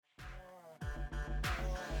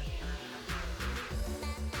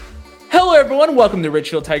Hello, everyone. Welcome to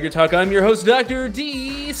Richfield Tiger Talk. I'm your host, Dr.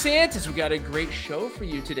 D. Santis. We got a great show for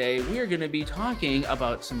you today. We are going to be talking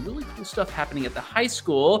about some really cool stuff happening at the high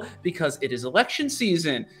school because it is election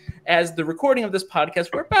season. As the recording of this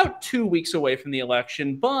podcast, we're about 2 weeks away from the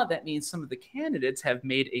election, but that means some of the candidates have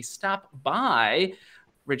made a stop by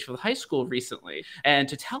Ridgefield High School recently. And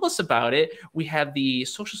to tell us about it, we have the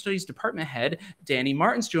Social Studies Department head, Danny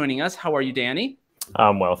Martins, joining us. How are you, Danny?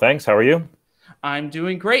 Well, thanks. How are you? I'm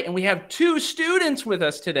doing great. And we have two students with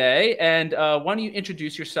us today. And why don't you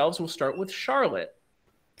introduce yourselves? We'll start with Charlotte.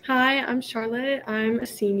 Hi, I'm Charlotte. I'm a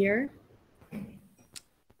senior.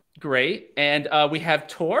 Great. And we have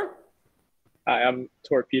Tor. Hi, I'm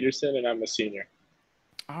Tor Peterson, and I'm a senior.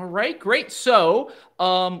 All right, great. So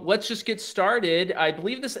let's just get started. I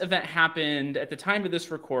believe this event happened at the time of this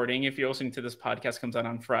recording. If you're listening to this podcast, comes out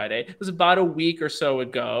on Friday. It was about a week or so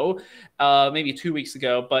ago, maybe 2 weeks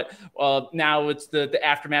ago. But now it's the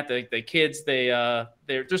aftermath. The kids,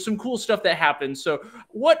 there's some cool stuff that happened. So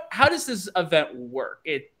how does this event work?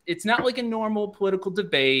 It's not like a normal political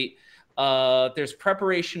debate. There's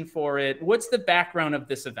preparation for it. What's the background of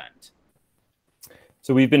this event?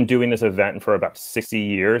 So we've been doing this event for about 60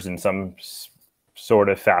 years in some sort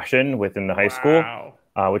of fashion within the high school,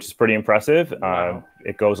 which is pretty impressive. Wow.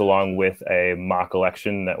 It goes along with a mock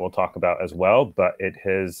election that we'll talk about as well, but it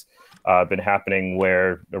has been happening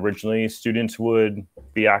where originally students would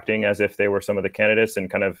be acting as if they were some of the candidates and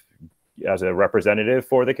kind of as a representative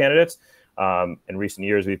for the candidates. In recent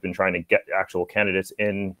years, we've been trying to get actual candidates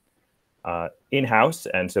in-house,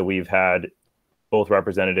 and so we've had both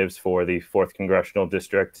representatives for the 4th Congressional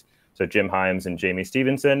District, so Jim Himes and Jamie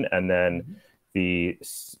Stevenson, and then the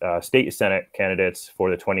state Senate candidates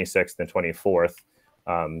for the 26th and 24th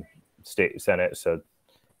state Senate, so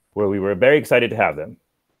where we were very excited to have them.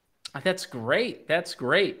 That's great. That's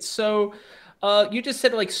great. So you just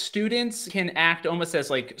said like students can act almost as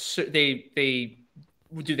like they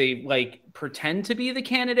like pretend to be the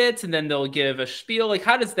candidates and then they'll give a spiel? Like,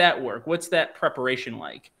 how does that work? What's that preparation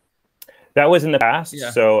like? That was in the past, Yeah.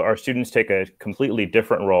 So our students take a completely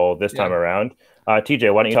different role this time around.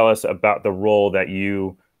 TJ, why don't you tell us about the role that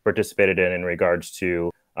you participated in regards to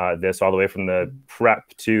this all the way from the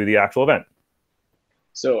prep to the actual event?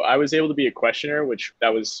 So I was able to be a questioner,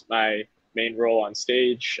 that was my main role on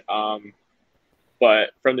stage.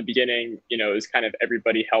 But from the beginning, it was kind of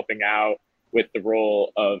everybody helping out with the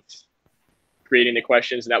role of creating the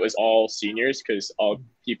questions. And that was all seniors because all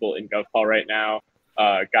people in GovPol right now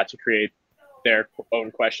got to create their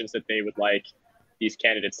own questions that they would like these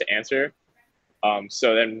candidates to answer.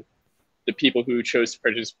 So then the people who chose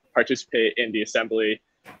to participate in the assembly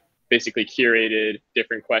basically curated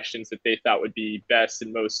different questions that they thought would be best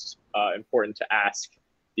and most important to ask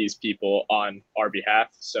these people on our behalf.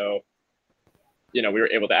 So, we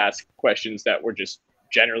were able to ask questions that were just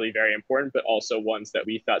generally very important, but also ones that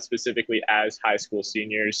we thought specifically as high school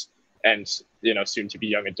seniors and, soon to be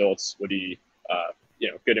young adults would be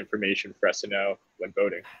good information for us to know when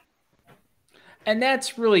voting. And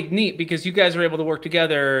that's really neat because you guys are able to work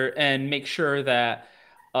together and make sure that,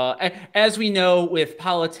 as we know with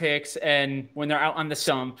politics and when they're out on the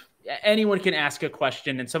stump, anyone can ask a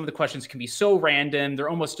question and some of the questions can be so random. They're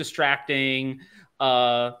almost distracting.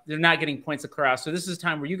 They're not getting points across. So this is a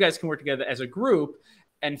time where you guys can work together as a group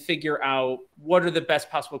and figure out what are the best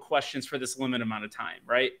possible questions for this limited amount of time,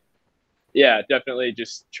 right? Yeah, definitely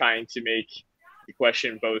just trying to make the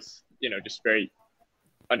question both, just very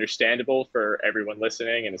understandable for everyone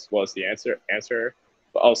listening and as well as the answer,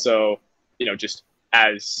 but also, just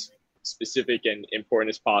as specific and important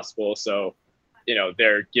as possible. So,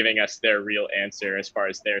 they're giving us their real answer as far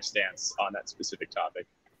as their stance on that specific topic.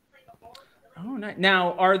 Oh, nice.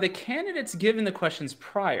 Now, are the candidates given the questions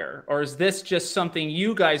prior, or is this just something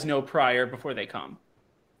you guys know prior before they come?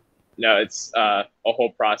 No, it's a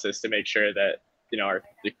whole process to make sure that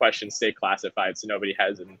the questions stay classified so nobody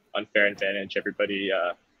has an unfair advantage. Everybody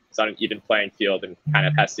is on an even playing field and kind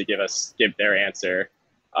of has to give their answer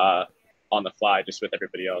on the fly just with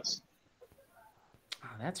everybody else. Oh,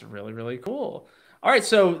 that's really, really cool. All right,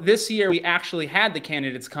 so this year we actually had the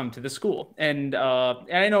candidates come to the school. And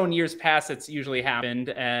I know in years past it's usually happened,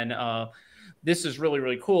 and this is really,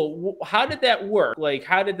 really cool. How did that work? Like,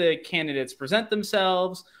 how did the candidates present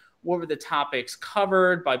themselves? What were the topics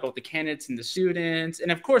covered by both the candidates and the students?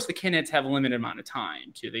 And of course, the candidates have a limited amount of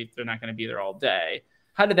time too. They're not going to be there all day.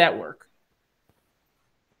 How did that work?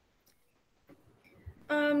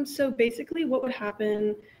 So basically what would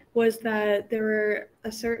happen was that there were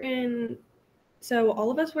so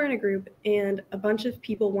all of us were in a group and a bunch of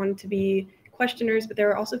people wanted to be questioners, but there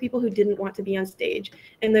were also people who didn't want to be on stage.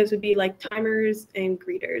 And those would be like timers and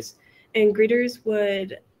greeters. And greeters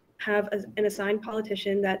would have an assigned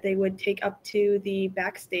politician that they would take up to the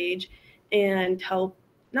backstage and help,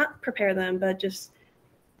 not prepare them, but just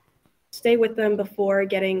stay with them before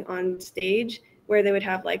getting on stage, where they would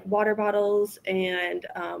have like water bottles and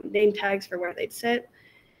name tags for where they'd sit.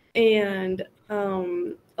 And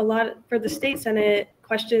a lot for the state Senate,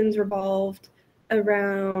 questions revolved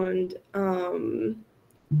around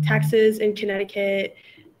taxes in Connecticut,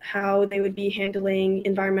 how they would be handling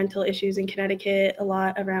environmental issues in Connecticut, a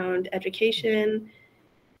lot around education.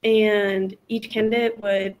 And each candidate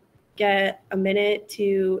would get a minute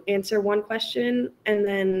to answer one question, and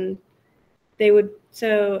then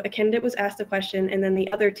so a candidate was asked a question, and then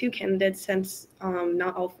the other two candidates, since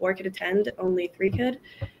not all four could attend, only three could,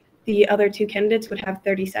 the other two candidates would have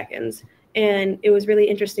 30 seconds. And it was really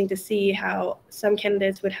interesting to see how some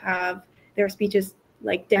candidates would have their speeches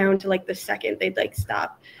like down to like the second they'd like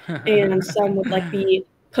stop. And some would like be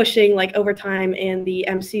pushing like overtime, and the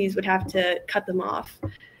MCs would have to cut them off,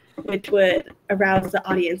 which would arouse the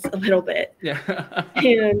audience a little bit. Yeah.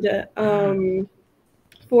 And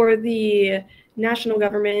for the national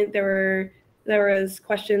government, there was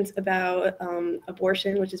questions about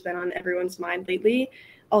abortion, which has been on everyone's mind lately.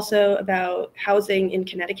 Also about housing in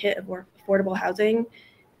Connecticut, affordable housing.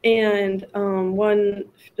 And one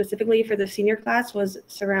specifically for the senior class was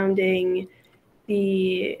surrounding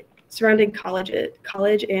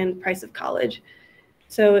college and price of college.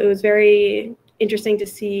 So it was very interesting to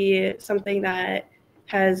see something that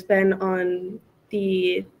has been on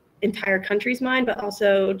the entire country's mind, but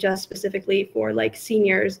also just specifically for like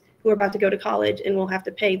seniors who are about to go to college and will have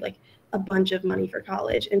to pay like a bunch of money for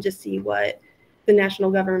college, and just see what the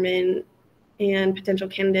national government and potential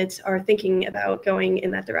candidates are thinking about going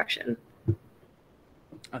in that direction.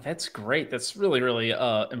 Oh, that's great. That's really, really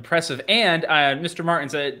impressive. And Mr.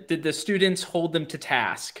 Martins, did the students hold them to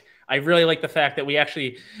task? I really like the fact that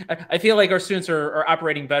I feel like our students are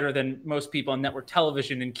operating better than most people on network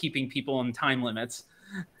television and keeping people on time limits.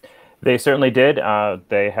 They certainly did.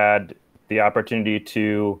 They had the opportunity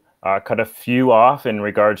to cut a few off in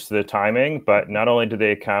regards to the timing, but not only did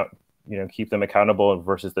they keep them accountable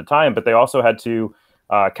versus the time, but they also had to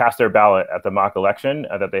cast their ballot at the mock election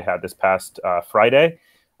that they had this past Friday.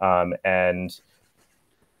 And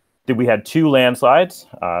we had two landslides,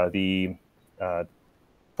 the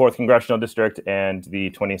 4th Congressional District and the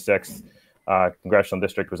 26th Congressional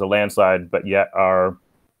District was a landslide, but yet our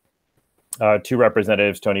two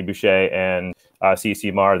representatives, Tony Boucher and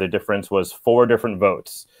CeCe Marr, the difference was 4 different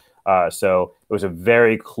votes. So it was a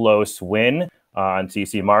very close win on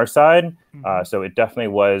CeCe Marr's side. So it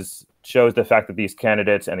definitely shows the fact that these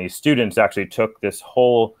candidates and these students actually took this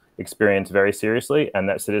whole experience very seriously, and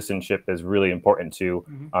that citizenship is really important to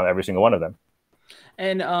every single one of them.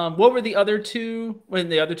 And what were the other two? When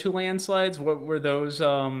the other two landslides, what were those?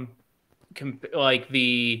 Like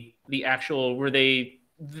the actual? Were they?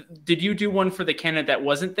 Did you do one for the candidate that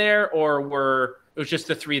wasn't there, or it was just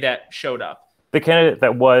the 3 that showed up? The candidate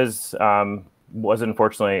that was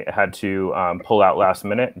unfortunately had to pull out last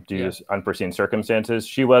minute due to unforeseen circumstances.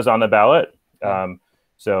 She was on the ballot. However,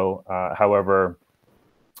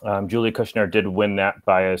 Julie Kushner did win that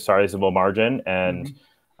by a sizable margin, and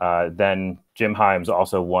then Jim Himes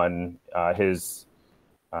also won his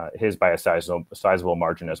by a sizable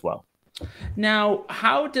margin as well. Now,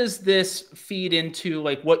 how does this feed into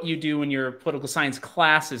like what you do in your political science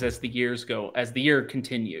classes as the year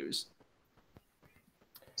continues?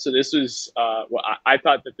 So this was, I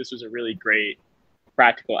thought that this was a really great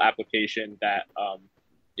practical application that,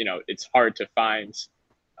 it's hard to find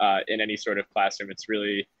in any sort of classroom. It's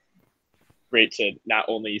really great to not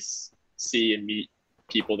only see and meet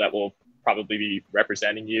people that will probably be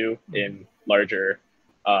representing you in larger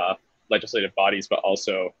legislative bodies, but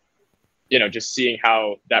also, just seeing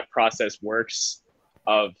how that process works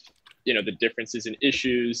of, the differences in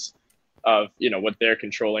issues, of what they're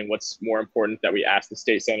controlling, what's more important that we ask the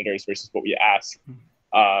state senators versus what we ask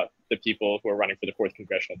the people who are running for the 4th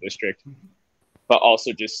Congressional District, but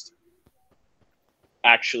also just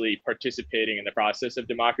actually participating in the process of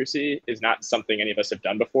democracy is not something any of us have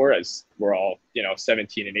done before, as we're all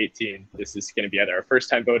 17 and 18. This is going to be either our first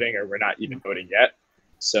time voting or we're not even voting yet.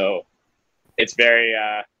 So it's very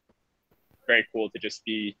very cool to just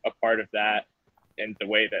be a part of that in the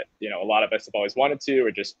way that a lot of us have always wanted to,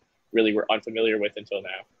 or just really were unfamiliar with until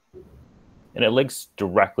now. And it links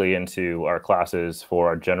directly into our classes. For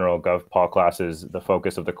our general Gov Pol classes, the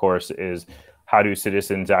focus of the course is how do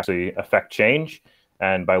citizens actually affect change?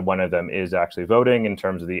 And by one of them is actually voting. In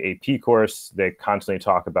terms of the AP course, they constantly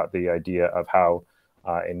talk about the idea of how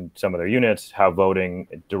in some of their units, how voting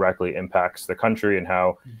directly impacts the country, and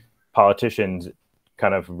how politicians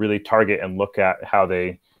kind of really target and look at how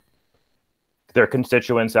their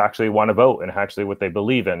constituents actually want to vote and actually what they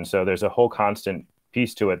believe in. So there's a whole constant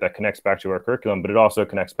piece to it that connects back to our curriculum, but it also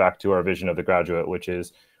connects back to our vision of the graduate, which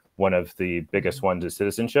is one of the biggest ones is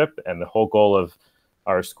citizenship. And the whole goal of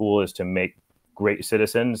our school is to make great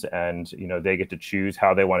citizens, and they get to choose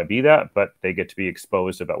how they want to be that, but they get to be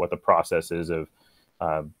exposed about what the process is of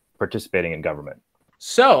participating in government.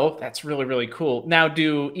 So that's really, really cool. Now,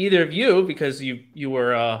 do either of you, because you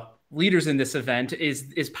were leaders in this event,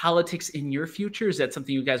 is politics in your future? Is that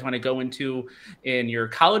something you guys want to go into in your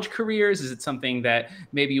college careers? Is it something that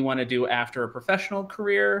maybe you want to do after a professional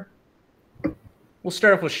career? We'll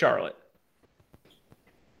start off with Charlotte.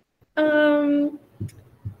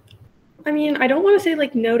 I mean, I don't want to say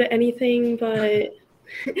no to anything, but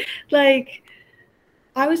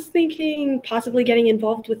I was thinking possibly getting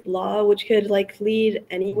involved with law, which could lead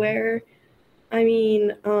anywhere. I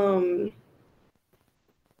mean,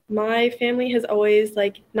 my family has always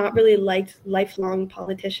not really liked lifelong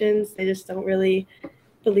politicians. They just don't really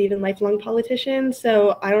believe in lifelong politicians.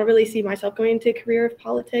 So I don't really see myself going into a career of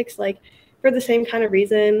politics, for the same kind of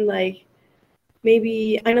reason.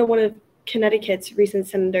 Maybe I know one of Connecticut's recent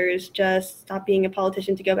senators just stopped being a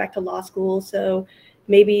politician to go back to law school. So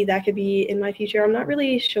maybe that could be in my future. I'm not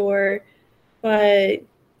really sure, but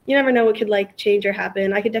you never know what could change or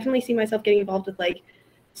happen. I could definitely see myself getting involved with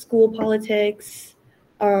school politics,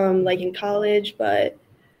 in college, but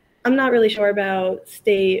I'm not really sure about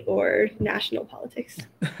state or national politics.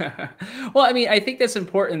 Well, I mean, I think that's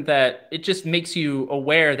important that it just makes you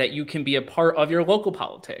aware that you can be a part of your local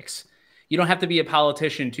politics. You don't have to be a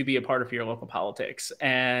politician to be a part of your local politics.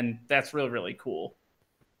 And that's really, really cool.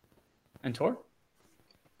 And Tor?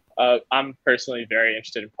 I'm personally very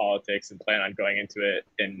interested in politics and plan on going into it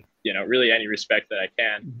in, really any respect that I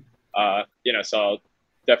can. So I'll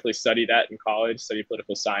definitely study that in college, study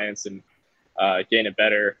political science, and gain a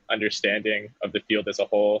better understanding of the field as a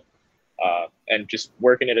whole, and just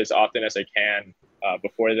work in it as often as I can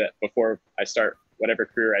before I start whatever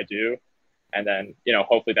career I do. And then,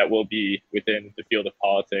 hopefully that will be within the field of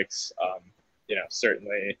politics.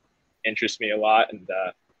 Certainly interests me a lot. And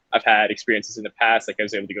I've had experiences in the past, I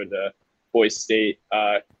was able to go to the Boise State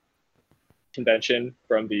convention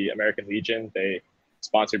from the American Legion. They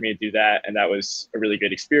sponsored me to do that. And that was a really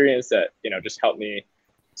good experience that, just helped me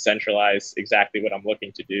centralize exactly what I'm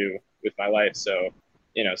looking to do with my life. So,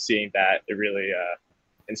 seeing that, it really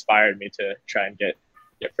inspired me to try and get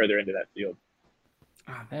further into that field.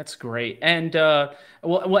 Oh, that's great. And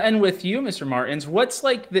we'll end with you, Mr. Martins. What's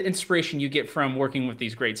the inspiration you get from working with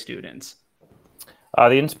these great students?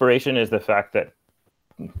 The inspiration is the fact that,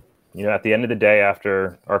 at the end of the day,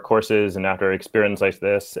 after our courses and after experience like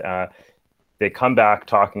this, they come back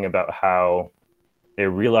talking about how they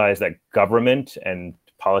realize that government and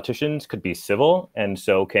politicians could be civil, and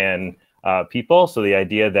so can people. So the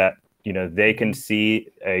idea that, they can see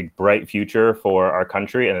a bright future for our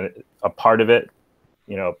country, and a part of it,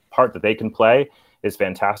 part that they can play is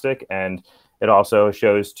fantastic. And it also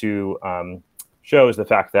shows the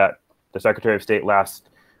fact that the Secretary of State last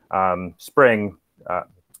spring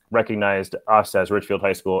recognized us as Ridgefield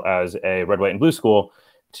High School as a red, white, and blue school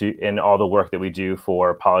in all the work that we do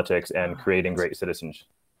for politics and creating great citizens.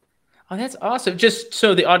 Oh, that's awesome. Just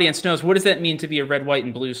so the audience knows, what does that mean to be a red, white,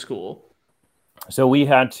 and blue school? So we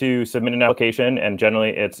had to submit an application, and generally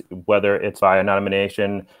it's whether it's by a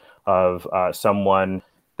nomination of someone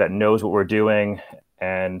that knows what we're doing,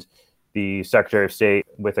 and the Secretary of State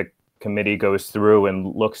with a committee goes through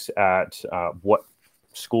and looks at what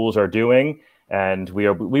schools are doing. And we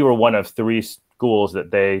were one of 3 schools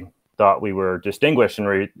that they thought we were distinguished in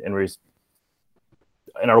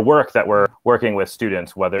our work, that we're working with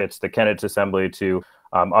students, whether it's the candidates assembly to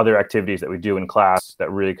other activities that we do in class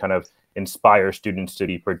that really kind of inspire students to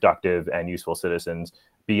be productive and useful citizens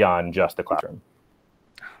beyond just the classroom.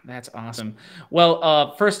 That's awesome.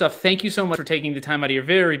 Well, first off, thank you so much for taking the time out of your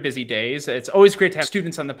very busy days. It's always great to have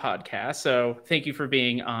students on the podcast. So thank you for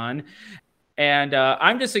being on. And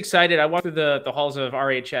I'm just excited. I walked through the halls of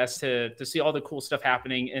RHS to see all the cool stuff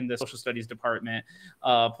happening in the social studies department,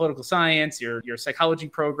 political science, your psychology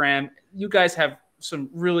program. You guys have some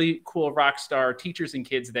really cool rock star teachers and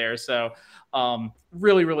kids there. So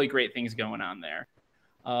really, really great things going on there.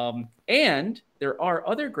 And there are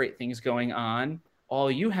other great things going on. All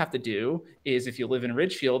you have to do is, if you live in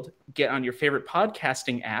Ridgefield, get on your favorite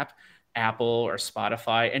podcasting app, Apple or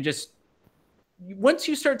Spotify, and just once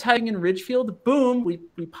you start typing in Ridgefield, boom, we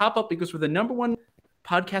pop up because we're the #1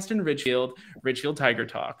 podcast in Ridgefield, Ridgefield Tiger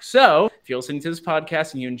Talk. So if you're listening to this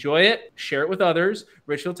podcast and you enjoy it, share it with others.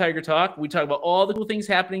 Ridgefield Tiger Talk. We talk about all the cool things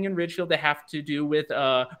happening in Ridgefield that have to do with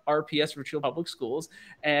RPS, Ridgefield Public Schools.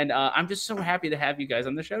 And I'm just so happy to have you guys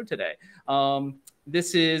on the show today.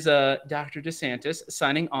 This is Dr. DeSantis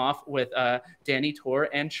signing off with Danny, Tor,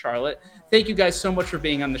 and Charlotte. Thank you guys so much for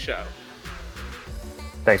being on the show.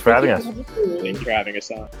 Thanks for having us. Thanks for having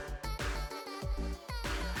us on.